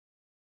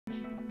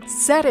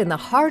Set in the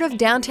heart of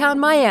downtown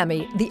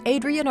Miami, the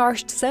Adrienne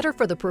Arsht Center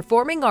for the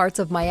Performing Arts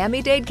of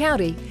Miami-Dade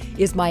County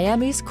is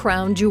Miami's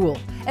crown jewel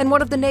and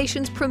one of the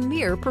nation's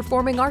premier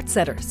performing arts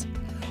centers.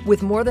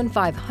 With more than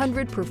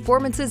 500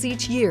 performances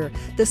each year,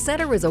 the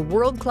center is a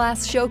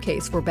world-class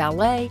showcase for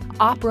ballet,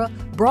 opera,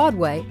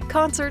 Broadway,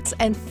 concerts,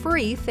 and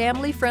free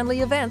family-friendly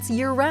events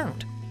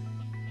year-round.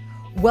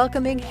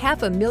 Welcoming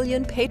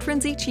 500,000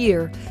 patrons each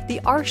year, the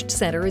Arsht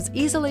Center is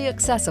easily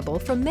accessible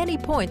from many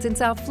points in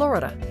South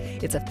Florida.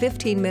 It's a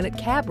 15-minute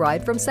cab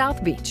ride from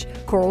South Beach,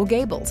 Coral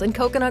Gables, and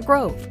Coconut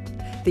Grove.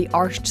 The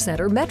Arsht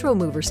Center Metro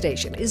Mover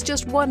station is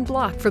just 1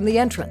 block from the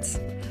entrance.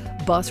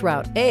 Bus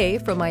Route A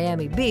from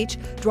Miami Beach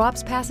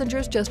drops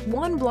passengers just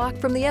 1 block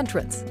from the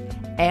entrance.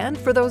 And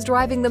for those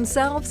driving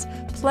themselves,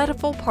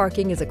 plentiful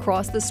parking is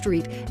across the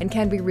street and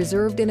can be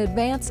reserved in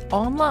advance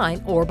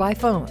online or by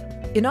phone.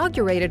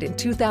 Inaugurated in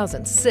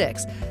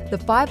 2006, the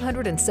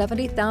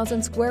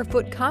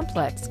 570,000-square-foot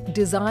complex,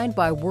 designed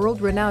by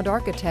world-renowned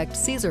architect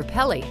Cesar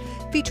Pelli,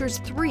 features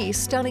 3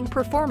 stunning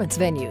performance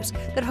venues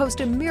that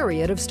host a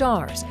myriad of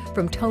stars,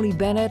 from Tony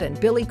Bennett and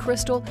Billy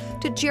Crystal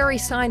to Jerry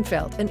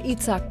Seinfeld and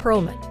Itzhak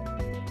Perlman.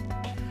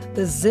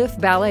 The Ziff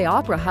Ballet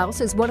Opera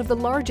House is one of the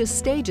largest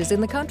stages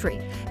in the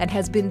country and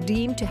has been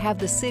deemed to have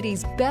the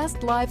city's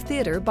best live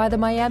theater by the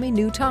Miami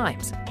New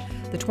Times.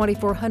 The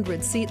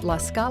 2,400-seat La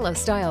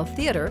Scala-style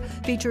theater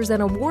features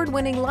an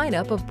award-winning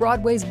lineup of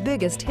Broadway's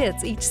biggest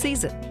hits each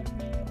season.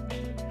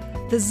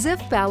 The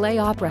Ziff Ballet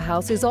Opera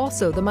House is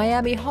also the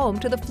Miami home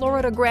to the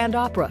Florida Grand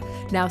Opera,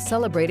 now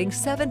celebrating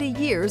 70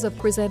 years of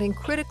presenting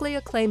critically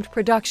acclaimed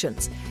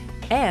productions,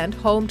 and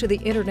home to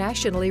the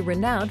internationally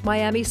renowned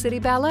Miami City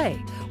Ballet,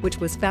 which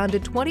was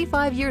founded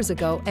 25 years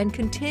ago and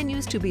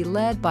continues to be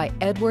led by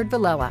Edward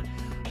Villela.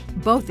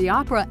 Both the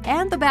opera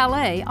and the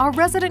ballet are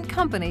resident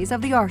companies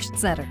of the Arsht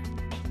Center.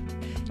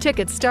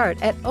 Tickets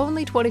start at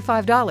only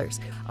 $25.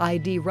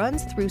 ID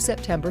runs through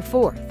September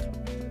 4th.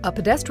 A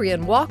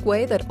pedestrian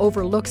walkway that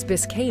overlooks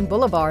Biscayne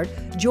Boulevard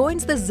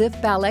joins the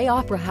Ziff Ballet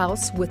Opera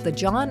House with the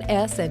John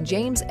S. and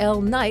James L.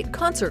 Knight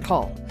Concert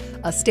Hall,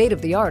 a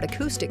state-of-the-art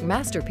acoustic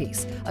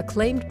masterpiece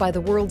acclaimed by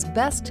the world's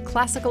best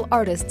classical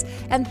artists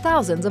and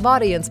thousands of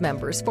audience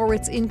members for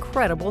its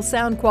incredible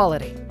sound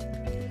quality.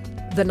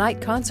 The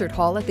Knight Concert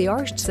Hall at the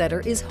Arsht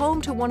Center is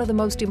home to one of the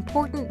most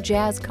important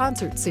jazz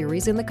concert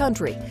series in the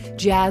country,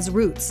 Jazz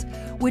Roots,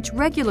 which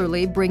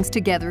regularly brings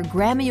together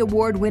Grammy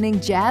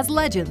Award-winning jazz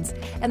legends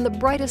and the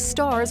brightest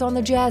stars on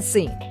the jazz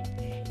scene.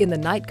 In the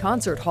Knight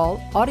Concert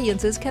Hall,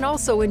 audiences can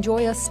also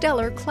enjoy a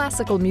stellar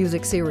classical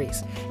music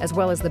series, as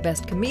well as the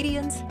best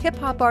comedians,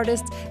 hip-hop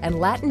artists, and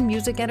Latin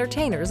music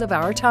entertainers of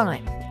our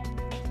time.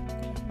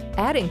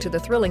 Adding to the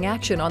thrilling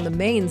action on the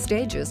main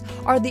stages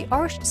are the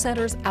Arsht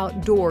Center's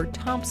outdoor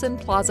Thompson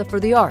Plaza for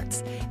the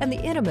Arts and the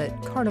intimate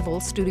Carnival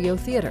Studio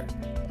Theater.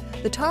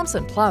 The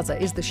Thompson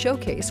Plaza is the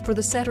showcase for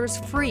the center's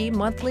free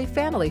monthly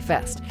Family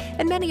Fest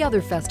and many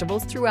other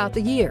festivals throughout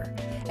the year,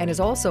 and is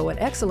also an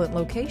excellent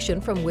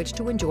location from which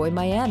to enjoy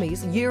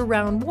Miami's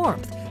year-round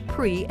warmth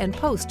pre- and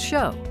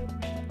post-show.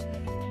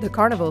 The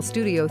Carnival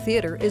Studio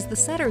Theater is the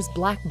center's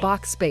black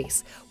box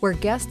space where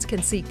guests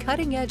can see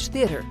cutting-edge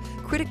theater,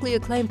 critically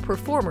acclaimed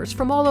performers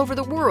from all over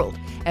the world,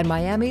 and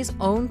Miami's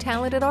own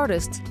talented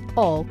artists,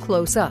 all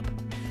close up.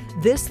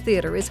 This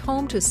theater is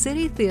home to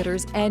City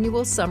Theater's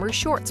annual Summer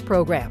Shorts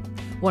program,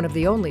 one of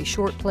the only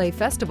short play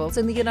festivals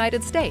in the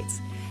United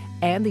States,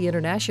 and the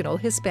International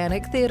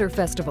Hispanic Theater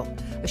Festival,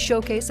 a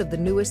showcase of the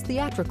newest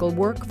theatrical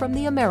work from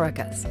the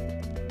Americas.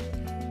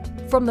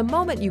 From the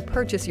moment you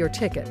purchase your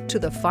ticket to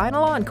the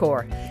final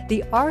encore,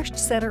 the Arsht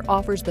Center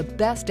offers the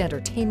best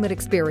entertainment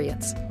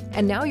experience.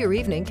 And now your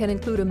evening can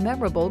include a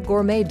memorable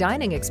gourmet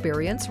dining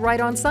experience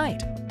right on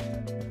site.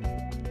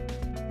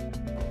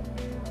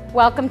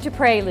 Welcome to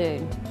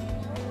Prelude.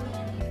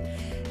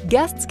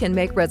 Guests can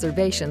make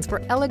reservations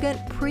for elegant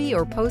pre-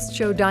 or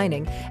post-show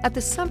dining at the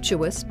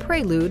sumptuous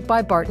Prelude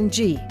by Barton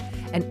G.,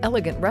 an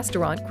elegant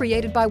restaurant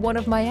created by one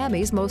of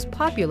Miami's most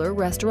popular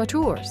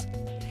restaurateurs.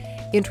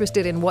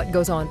 Interested in what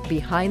goes on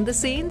behind the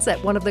scenes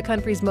at one of the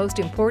country's most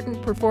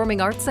important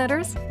performing arts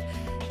centers?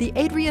 The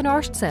Adrienne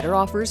Arsht Center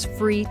offers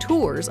free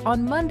tours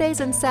on Mondays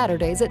and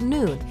Saturdays at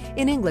noon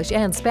in English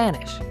and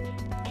Spanish.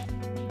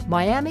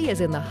 Miami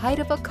is in the height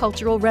of a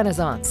cultural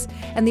renaissance,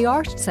 and the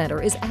Arsht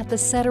Center is at the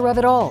center of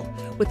it all,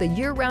 with a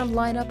year-round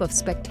lineup of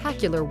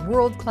spectacular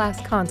world-class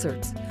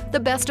concerts,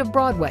 the best of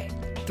Broadway,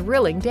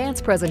 thrilling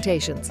dance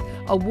presentations,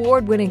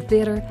 award-winning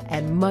theater,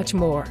 and much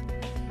more.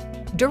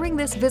 During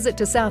this visit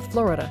to South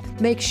Florida,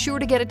 make sure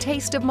to get a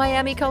taste of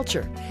Miami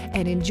culture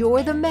and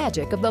enjoy the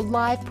magic of the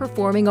live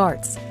performing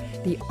arts.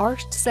 The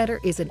Arsht Center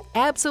is an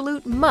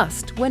absolute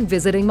must when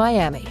visiting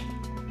Miami.